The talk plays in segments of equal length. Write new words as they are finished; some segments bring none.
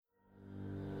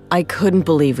I couldn't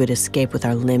believe we'd escape with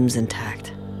our limbs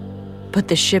intact. But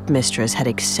the ship mistress had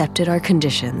accepted our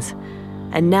conditions,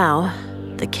 and now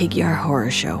the Kigyar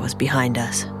horror show was behind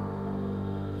us.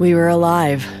 We were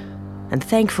alive, and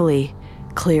thankfully,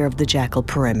 clear of the Jackal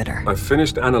perimeter. I've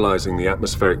finished analyzing the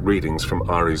atmospheric readings from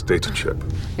Ari's data chip.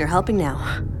 You're helping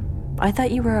now. I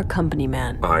thought you were a company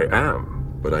man. I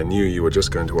am, but I knew you were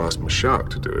just going to ask Mashak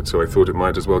to do it, so I thought it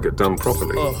might as well get done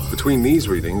properly. Between these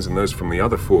readings and those from the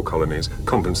other 4 colonies,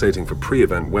 compensating for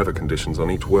pre-event weather conditions on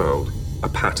each world, a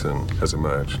pattern has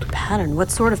emerged. Pattern? What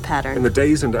sort of pattern? In the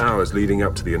days and hours leading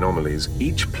up to the anomalies,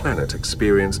 each planet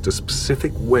experienced a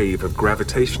specific wave of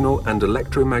gravitational and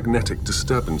electromagnetic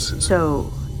disturbances.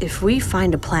 So, if we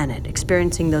find a planet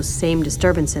experiencing those same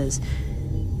disturbances,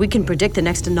 we can predict the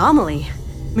next anomaly.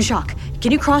 Mashak,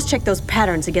 can you cross-check those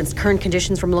patterns against current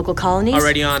conditions from local colonies?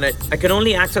 Already on it. I can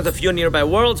only access a few nearby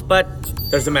worlds, but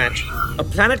there's a match. A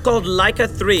planet called Laika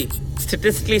 3.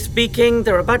 Statistically speaking,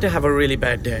 they're about to have a really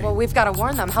bad day. Well, we've got to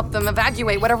warn them, help them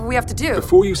evacuate, whatever we have to do.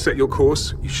 Before you set your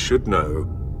course, you should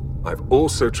know I've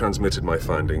also transmitted my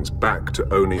findings back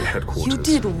to Oni headquarters. You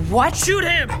did what? Shoot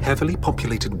him! A heavily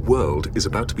populated world is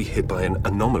about to be hit by an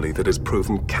anomaly that has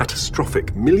proven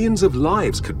catastrophic. Millions of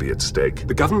lives could be at stake.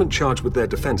 The government charged with their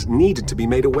defense needed to be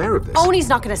made aware of this. Oni's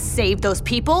not gonna save those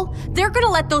people. They're gonna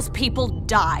let those people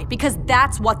die, because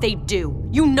that's what they do.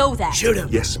 You know that. Shoot him!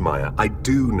 Yes, Maya, I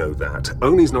do know that.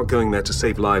 Oni's not going there to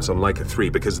save lives on Laika 3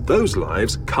 because those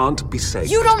lives can't be saved.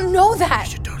 You don't know that!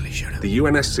 You should totally shoot him. The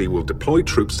UNSC will deploy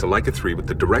troops to Laika 3 with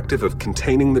the directive of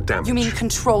containing the damage. You mean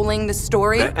controlling the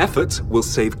story? Their efforts will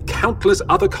save countless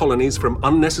other colonies from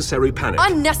unnecessary panic.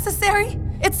 Unnecessary?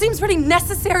 It seems pretty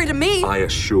necessary to me. I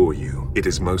assure you, it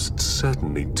is most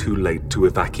certainly too late to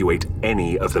evacuate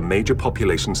any of the major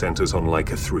population centers on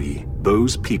Laika 3.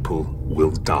 Those people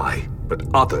will die, but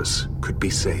others could be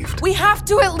saved. We have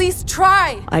to at least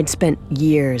try. I'd spent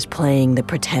years playing the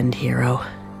pretend hero,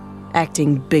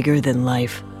 acting bigger than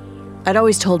life. I'd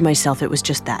always told myself it was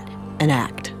just that, an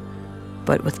act.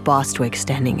 But with Bostwick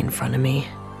standing in front of me,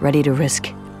 ready to risk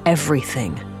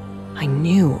everything, I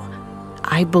knew.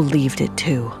 I believed it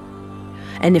too.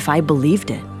 And if I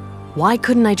believed it, why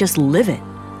couldn't I just live it?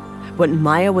 What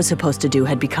Maya was supposed to do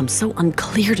had become so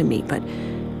unclear to me, but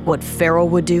what Faro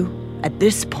would do, at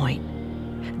this point,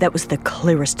 that was the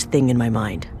clearest thing in my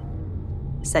mind.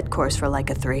 Set course for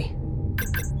Laika 3.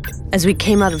 As we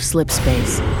came out of slip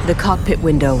space, the cockpit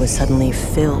window was suddenly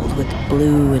filled with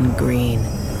blue and green.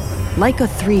 Laika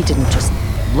 3 didn't just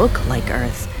look like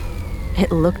Earth.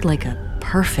 It looked like a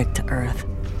perfect Earth.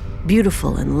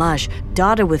 Beautiful and lush,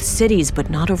 dotted with cities but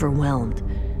not overwhelmed.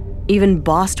 Even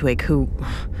Bostwick, who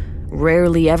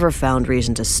rarely ever found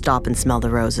reason to stop and smell the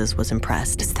roses, was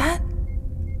impressed. Is that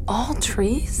all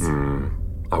trees?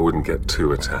 I wouldn't get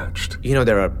too attached. You know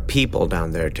there are people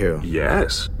down there too.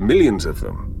 Yes, millions of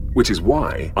them. Which is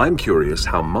why I'm curious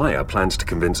how Maya plans to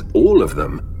convince all of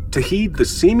them to heed the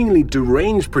seemingly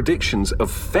deranged predictions of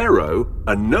Faro,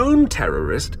 a known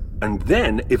terrorist, and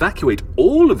then evacuate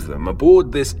all of them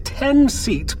aboard this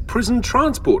 10-seat prison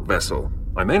transport vessel.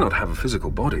 I may not have a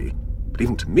physical body, but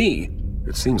even to me,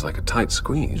 it seems like a tight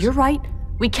squeeze. You're right.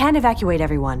 We can evacuate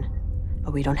everyone,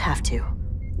 but we don't have to.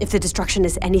 If the destruction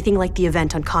is anything like the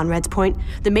event on Conrad's Point,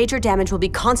 the major damage will be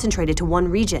concentrated to one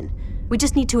region. We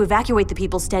just need to evacuate the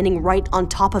people standing right on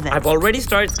top of it. I've already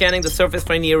started scanning the surface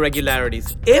for any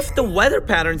irregularities. If the weather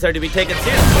patterns are to be taken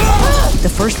seriously. The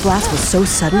first blast was so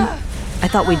sudden, I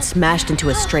thought we'd smashed into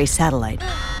a stray satellite.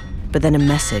 But then a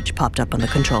message popped up on the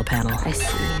control panel.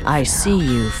 I see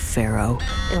you, Faro.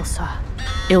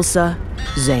 Ilsa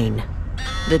Zane.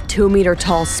 The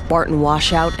 2-meter-tall Spartan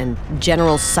washout and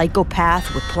general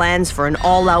psychopath with plans for an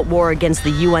all-out war against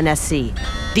the UNSC.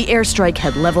 The airstrike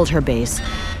had leveled her base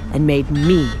and made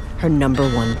me her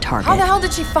 #1 target. How the hell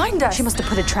did she find us? She must have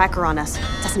put a tracker on us.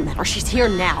 Doesn't matter, she's here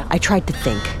now. I tried to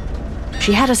think.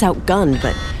 She had us outgunned,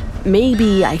 but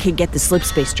maybe I could get the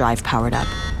slipspace drive powered up.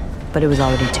 But it was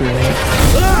already too late.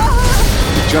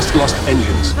 We just lost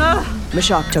engines.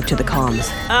 Mashak took to the comms.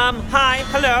 Hi,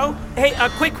 hello. Hey, a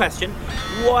quick question.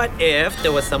 What if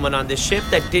there was someone on this ship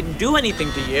that didn't do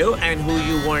anything to you and who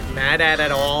you weren't mad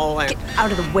at all? And... Get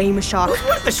out of the way, Mashak. It was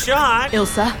worth a shot.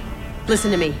 Ilsa,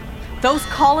 listen to me. Those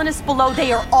colonists below,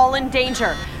 they are all in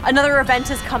danger. Another event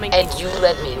is coming. And you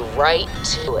led me right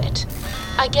to it.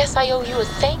 I guess I owe you a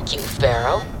thank you,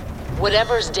 Faro.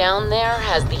 Whatever's down there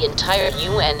has the entire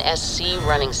UNSC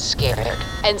running scared.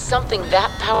 And something that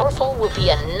powerful will be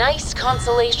a nice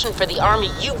consolation for the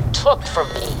army you took from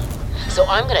me. So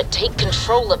I'm gonna take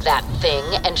control of that thing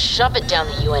and shove it down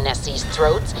the UNSC's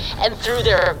throats and through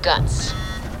their guts.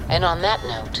 And on that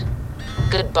note,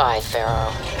 goodbye,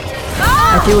 Faro.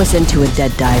 I threw us into a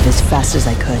dead dive as fast as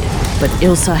I could, but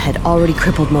Ilsa had already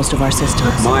crippled most of our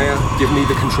systems. Maya, give me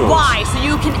the controls. Why? So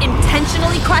you can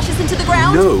intentionally crash us into the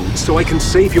ground? No, so I can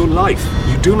save your life.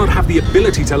 You do not have the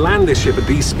ability to land this ship at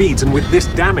these speeds and with this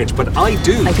damage, but I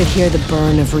do. I could hear the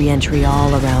burn of re-entry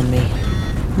all around me.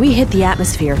 We hit the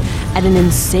atmosphere at an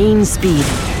insane speed,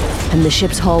 and the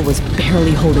ship's hull was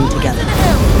barely holding together.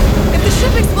 If the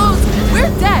ship explodes,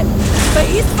 we're dead. But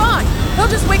he's fine. He'll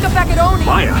just wake up back at Oni.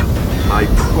 Maya, I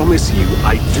promise you,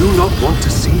 I do not want to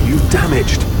see you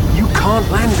damaged. You can't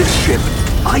land this ship.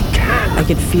 I can. I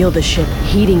could feel the ship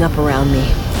heating up around me.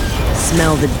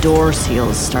 Smell the door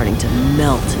seals starting to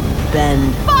melt and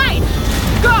bend. Fine!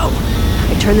 Go!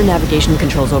 I turned the navigation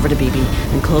controls over to BB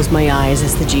and closed my eyes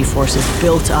as the G-forces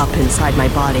built up inside my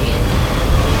body.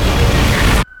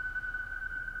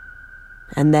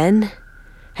 And then,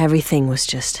 everything was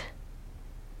just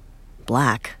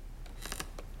black.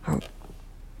 Or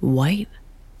white?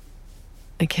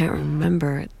 I can't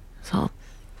remember. It's all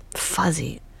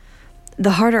fuzzy.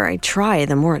 The harder I try,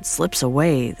 the more it slips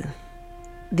away.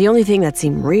 The only thing that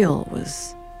seemed real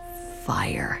was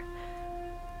fire.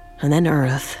 And then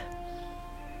earth.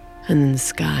 And then the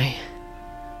sky.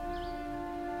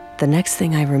 The next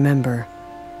thing I remember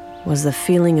was the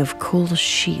feeling of cool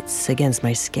sheets against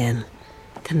my skin.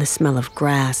 Then the smell of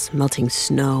grass, melting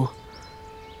snow.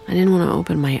 I didn't want to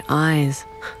open my eyes.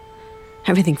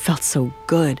 Everything felt so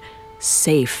good,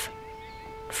 safe.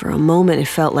 For a moment, it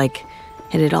felt like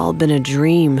it had all been a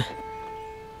dream.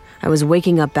 I was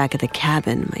waking up back at the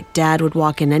cabin. My dad would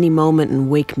walk in any moment and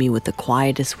wake me with the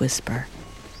quietest whisper.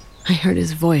 I heard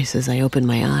his voice as I opened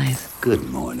my eyes. Good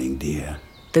morning, dear.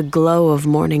 The glow of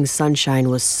morning sunshine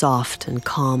was soft and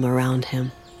calm around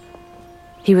him.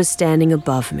 He was standing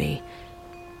above me.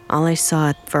 All I saw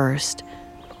at first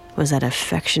was that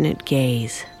affectionate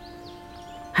gaze.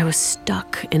 I was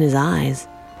stuck in his eyes.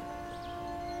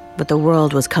 But the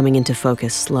world was coming into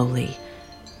focus slowly,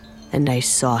 and I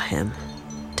saw him.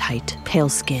 Tight, pale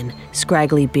skin,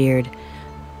 scraggly beard,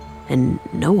 and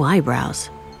no eyebrows.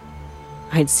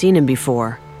 I'd seen him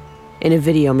before, in a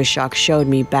video Mashak showed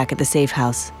me back at the safe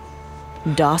house.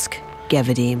 Dosk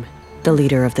Gevadim, the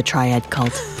leader of the Triad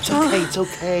cult. It's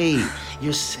okay.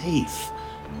 You're safe.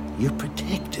 You're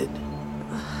protected.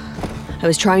 I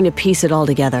was trying to piece it all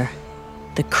together.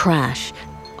 The crash.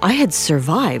 I had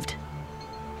survived.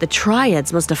 The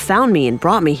Triads must have found me and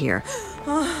brought me here.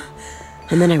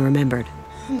 And then I remembered.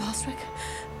 Bostwick?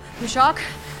 Mashak?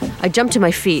 I jumped to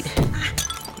my feet,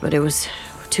 but it was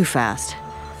too fast.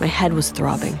 My head was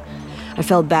throbbing. I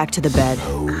fell back to the bed.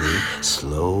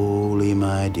 Slowly,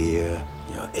 my dear.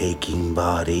 Your aching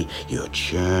body, your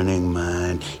churning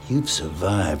mind. You've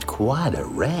survived quite a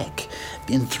wreck.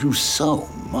 Been through so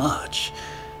much.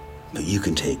 But you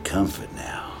can take comfort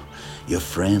now. Your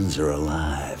friends are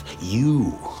alive.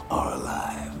 You are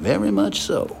alive. Very much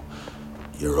so.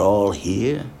 You're all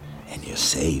here, and you're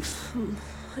safe.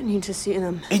 I need to see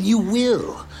them. And you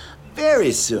will.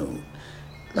 Very soon.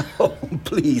 Oh,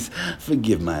 please,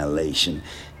 forgive my elation.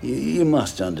 You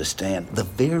must understand, the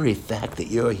very fact that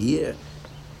you're here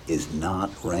is not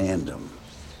random.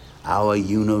 Our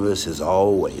universe has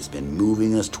always been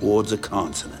moving us towards a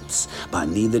consonance, by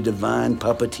neither divine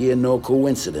puppeteer nor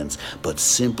coincidence, but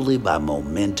simply by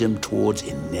momentum towards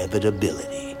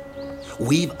inevitability.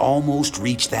 We've almost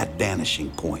reached that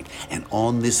vanishing point, and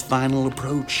on this final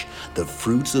approach, the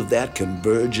fruits of that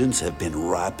convergence have been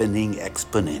ripening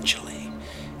exponentially.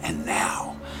 And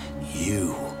now,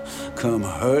 you come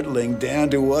hurtling down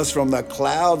to us from the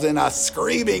clouds in a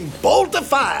screaming bolt of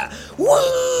fire.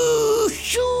 Woo!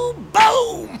 Shoo!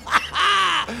 Boom!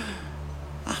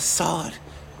 I saw it,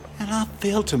 and I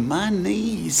fell to my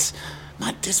knees,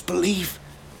 my disbelief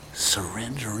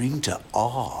surrendering to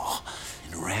awe,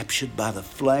 enraptured by the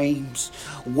flames,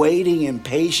 waiting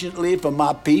impatiently for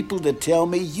my people to tell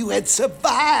me you had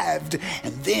survived.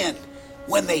 And then,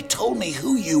 when they told me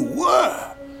who you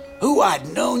were, who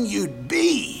I'd known you'd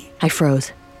be. I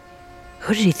froze.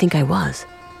 Who did he think I was?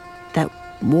 That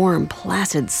warm,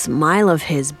 placid smile of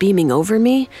his beaming over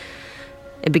me?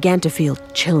 It began to feel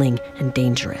chilling and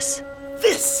dangerous.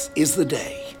 This is the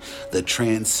day. The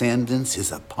transcendence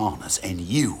is upon us, and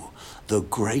you, the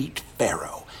great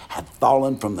Pharaoh, have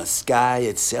fallen from the sky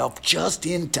itself just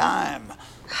in time.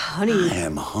 Honey. I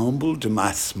am humbled to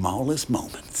my smallest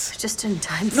moments. Just in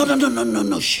time.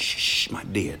 No. Shh, my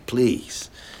dear,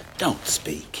 please. Don't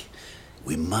speak.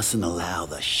 We mustn't allow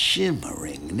the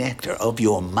shimmering nectar of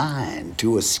your mind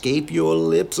to escape your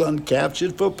lips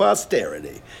uncaptured for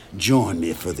posterity. Join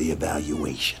me for the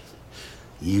evaluation.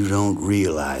 You don't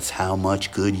realize how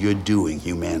much good you're doing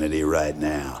humanity right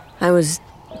now. I was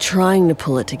trying to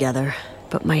pull it together,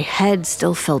 but my head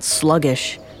still felt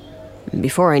sluggish.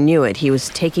 Before I knew it, he was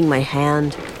taking my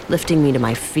hand, lifting me to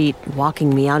my feet,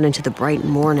 walking me out into the bright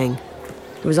morning.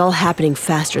 It was all happening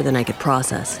faster than I could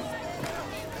process.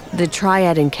 The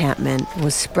Triad encampment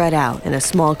was spread out in a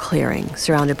small clearing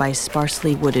surrounded by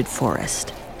sparsely wooded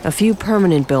forest. A few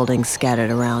permanent buildings scattered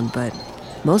around, but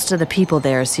most of the people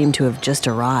there seemed to have just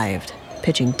arrived,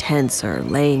 pitching tents or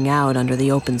laying out under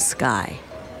the open sky.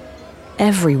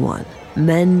 Everyone,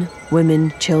 men,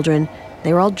 women, children,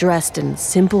 they were all dressed in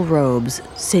simple robes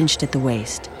cinched at the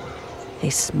waist. They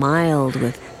smiled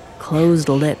with closed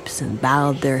lips and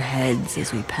bowed their heads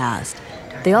as we passed.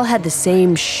 They all had the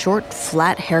same short,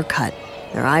 flat haircut,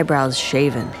 their eyebrows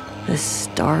shaven, this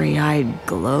starry-eyed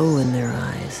glow in their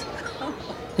eyes.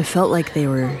 It felt like they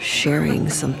were sharing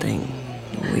something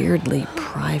weirdly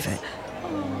private.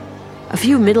 A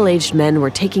few middle-aged men were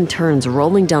taking turns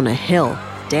rolling down a hill,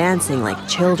 dancing like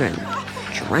children,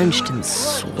 drenched in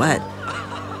sweat.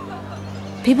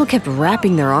 People kept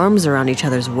wrapping their arms around each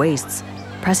other's waists,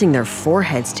 pressing their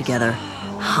foreheads together,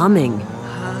 humming.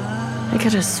 I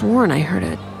could have sworn I heard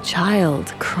a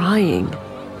child crying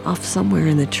off somewhere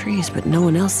in the trees, but no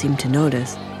one else seemed to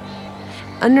notice.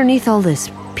 Underneath all this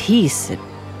peace, it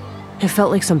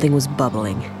felt like something was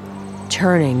bubbling,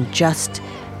 churning just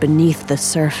beneath the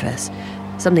surface,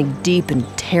 something deep and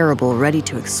terrible ready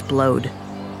to explode.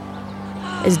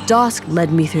 As Dosk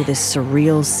led me through this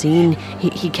surreal scene,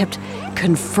 he kept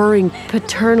conferring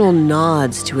paternal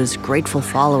nods to his grateful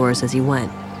followers as he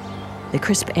went. The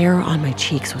crisp air on my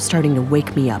cheeks was starting to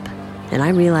wake me up, and I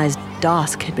realized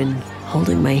Dosk had been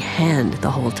holding my hand the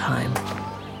whole time.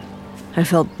 I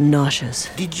felt nauseous.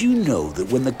 Did you know that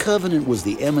when the Covenant was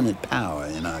the eminent power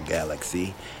in our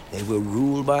galaxy, they were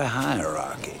ruled by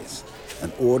hierarchies?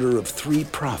 An order of 3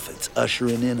 prophets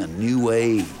ushering in a new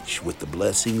age with the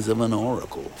blessings of an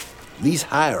oracle. These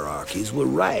hierarchies were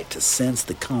right to sense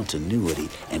the continuity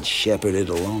and shepherd it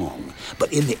along,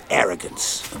 but in the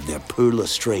arrogance of their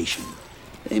perlustration,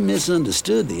 they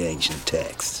misunderstood the ancient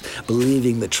texts,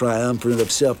 believing the triumvirate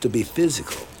of self to be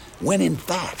physical, when in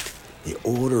fact, the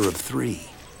order of 3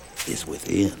 is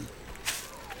within.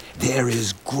 There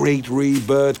is great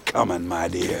rebirth coming, my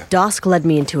dear. Dosk led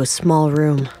me into a small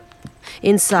room.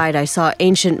 Inside, I saw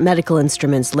ancient medical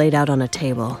instruments laid out on a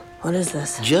table. What is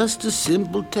this? Just a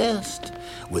simple test,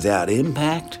 without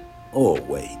impact or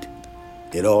weight.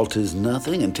 It alters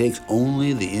nothing and takes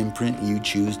only the imprint you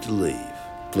choose to leave.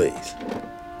 Please,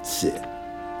 sit.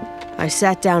 I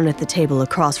sat down at the table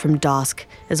across from Dosk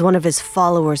as one of his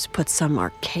followers put some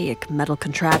archaic metal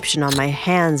contraption on my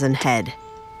hands and head.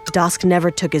 Dosk never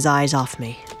took his eyes off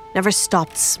me, never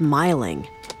stopped smiling.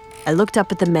 I looked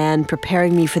up at the man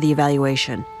preparing me for the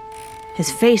evaluation.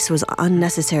 His face was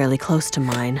unnecessarily close to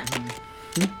mine.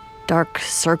 Dark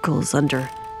circles under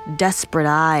desperate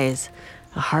eyes,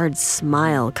 a hard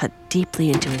smile cut deeply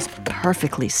into his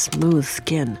perfectly smooth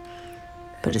skin.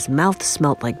 But his mouth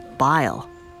smelt like bile.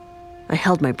 I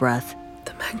held my breath.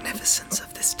 The magnificence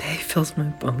of this day fills my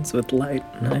bones with light,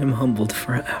 and I am humbled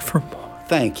forevermore.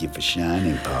 Thank you for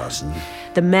shining, Parson.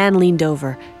 The man leaned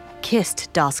over,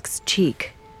 kissed Dosk's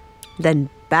cheek, then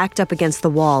backed up against the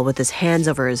wall with his hands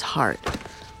over his heart.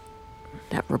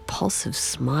 That repulsive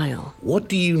smile. What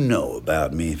do you know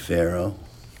about me, Pharaoh?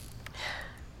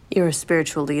 You're a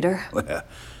spiritual leader. Well,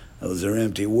 those are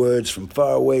empty words from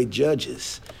faraway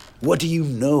judges. What do you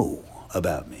know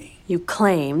about me? You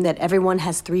claim that everyone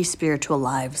has 3 spiritual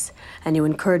lives, and you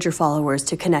encourage your followers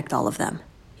to connect all of them.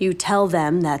 You tell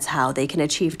them that's how they can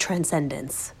achieve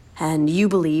transcendence, and you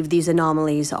believe these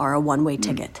anomalies are a one-way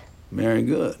ticket. Very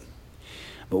good.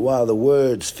 But while the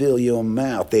words fill your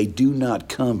mouth, they do not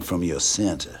come from your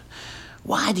center.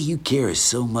 Why do you carry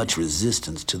so much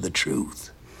resistance to the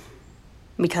truth?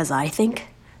 Because I think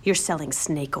you're selling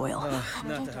snake oil.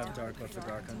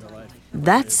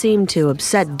 That seemed to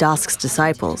upset Dosk's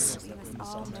disciples.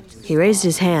 He raised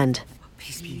his hand,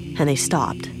 and they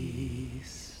stopped.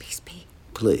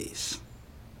 Please,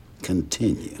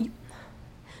 continue.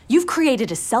 You've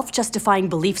created a self-justifying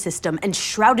belief system and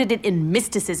shrouded it in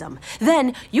mysticism.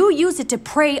 Then you use it to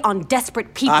prey on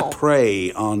desperate people. I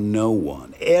prey on no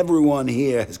one. Everyone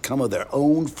here has come of their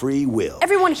own free will.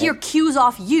 Everyone here cues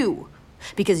off you.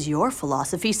 Because your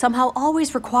philosophy somehow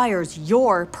always requires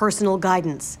your personal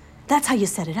guidance. That's how you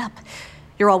set it up.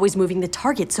 You're always moving the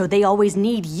target, so they always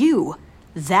need you.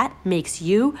 That makes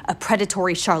you a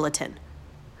predatory charlatan.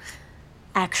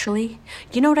 Actually,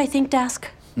 you know what I think, Dask?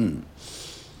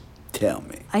 Tell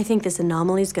me. I think this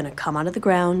anomaly's gonna come out of the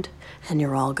ground, and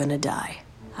you're all gonna die.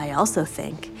 I also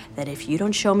think that if you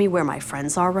don't show me where my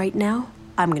friends are right now,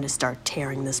 I'm gonna start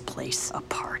tearing this place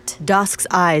apart. Dusk's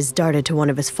eyes darted to one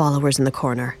of his followers in the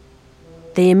corner.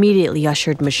 They immediately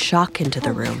ushered Mashak into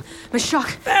the room.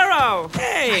 Mashak! Pharaoh!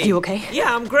 Hey! Are you okay?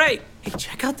 Yeah, I'm great. Hey,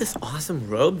 check out this awesome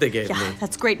robe they gave me. Yeah,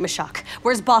 that's great, Mashak.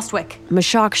 Where's Bostwick?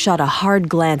 Mashak shot a hard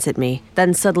glance at me,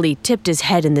 then suddenly tipped his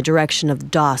head in the direction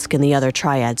of Dusk and the other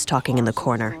triads talking in the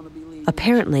corner.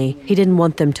 Apparently, he didn't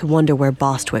want them to wonder where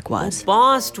Bostwick was.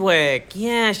 Bostwick.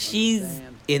 Yeah, she's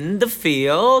in the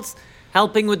fields,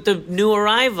 helping with the new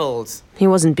arrivals. He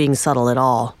wasn't being subtle at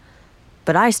all.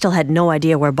 But I still had no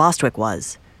idea where Bostwick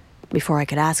was. Before I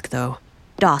could ask, though,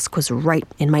 Dusk was right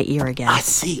in my ear again. I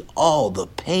see all the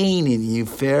pain in you,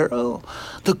 Pharaoh.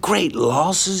 The great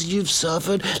losses you've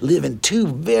suffered, living two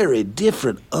very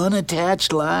different,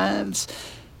 unattached lives.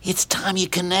 It's time you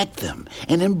connect them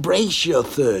and embrace your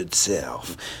third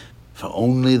self. For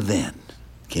only then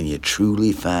can you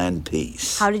truly find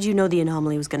peace. How did you know the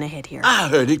anomaly was going to hit here? I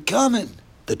heard it coming.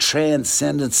 The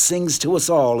transcendence sings to us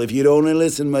all if you'd only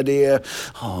listen, my dear.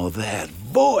 Oh, that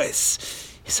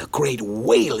voice is a great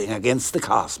wailing against the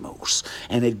cosmos,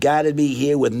 and it guided me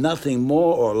here with nothing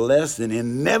more or less than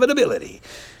inevitability.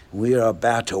 We are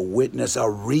about to witness a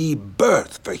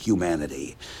rebirth for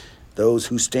humanity. Those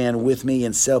who stand with me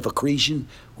in self-accretion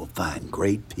will find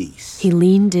great peace. He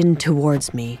leaned in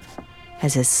towards me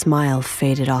as his smile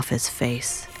faded off his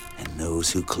face. And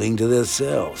those who cling to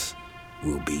themselves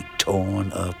will be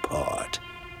torn apart.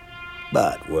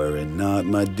 But worry not,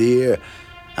 my dear.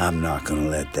 I'm not gonna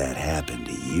let that happen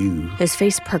to you. His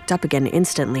face perked up again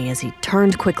instantly as he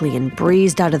turned quickly and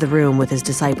breezed out of the room with his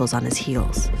disciples on his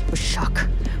heels. Mashak,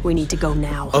 we need to go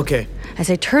now. Okay. As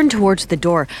I turned towards the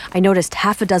door, I noticed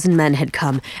half a dozen men had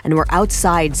come and were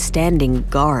outside standing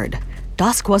guard.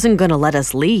 Dusk wasn't gonna let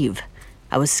us leave.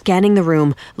 I was scanning the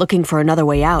room, looking for another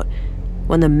way out,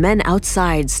 when the men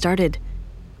outside started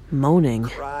moaning.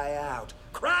 Cry out,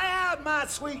 my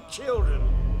sweet children.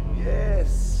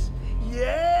 Yes,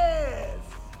 yes.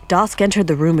 Dusk entered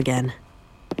the room again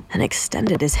and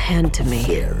extended his hand to me.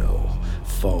 Pharaoh,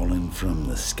 falling from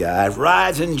the sky,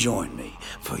 rise and join me,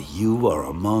 for you are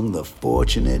among the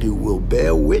fortunate who will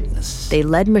bear witness. They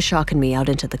led Mashak and me out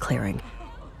into the clearing.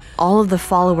 All of the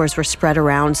followers were spread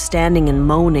around, standing and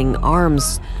moaning,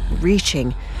 arms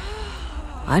reaching.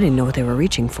 I didn't know what they were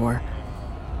reaching for.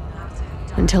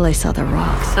 Until I saw the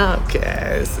rocks.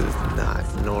 Okay, this is not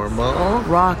normal.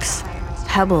 Rocks,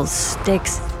 pebbles,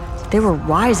 sticks. They were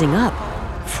rising up,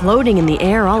 floating in the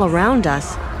air all around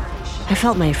us. I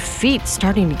felt my feet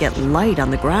starting to get light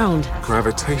on the ground.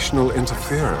 Gravitational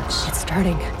interference. It's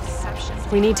starting.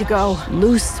 We need to go.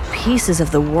 Loose pieces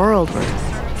of the world were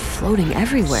floating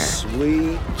everywhere.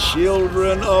 Sweet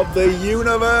children of the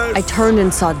universe. I turned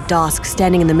and saw Dusk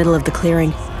standing in the middle of the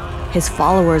clearing, his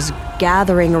followers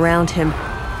gathering around him.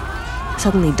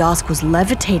 Suddenly, Dusk was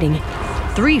levitating,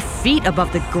 3 feet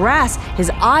above the grass,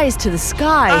 his eyes to the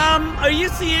sky. Are you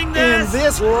seeing this? In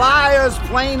this liar's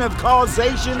plane of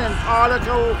causation and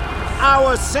particle,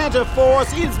 our center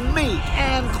force is meek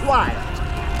and quiet.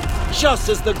 Just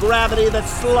as the gravity that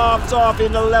sloughs off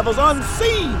into levels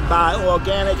unseen by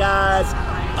organic eyes,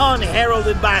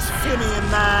 unheralded by simian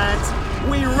minds,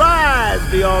 we rise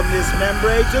beyond this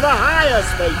membrane to the higher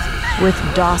spaces. With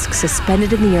Dusk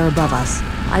suspended in the air above us,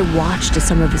 I watched as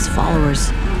some of his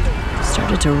followers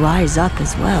started to rise up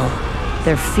as well,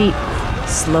 their feet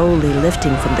slowly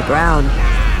lifting from the ground.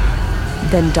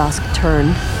 Then Dusk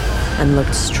turned and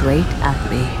looked straight at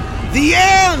me. The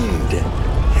end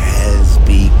has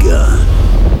begun.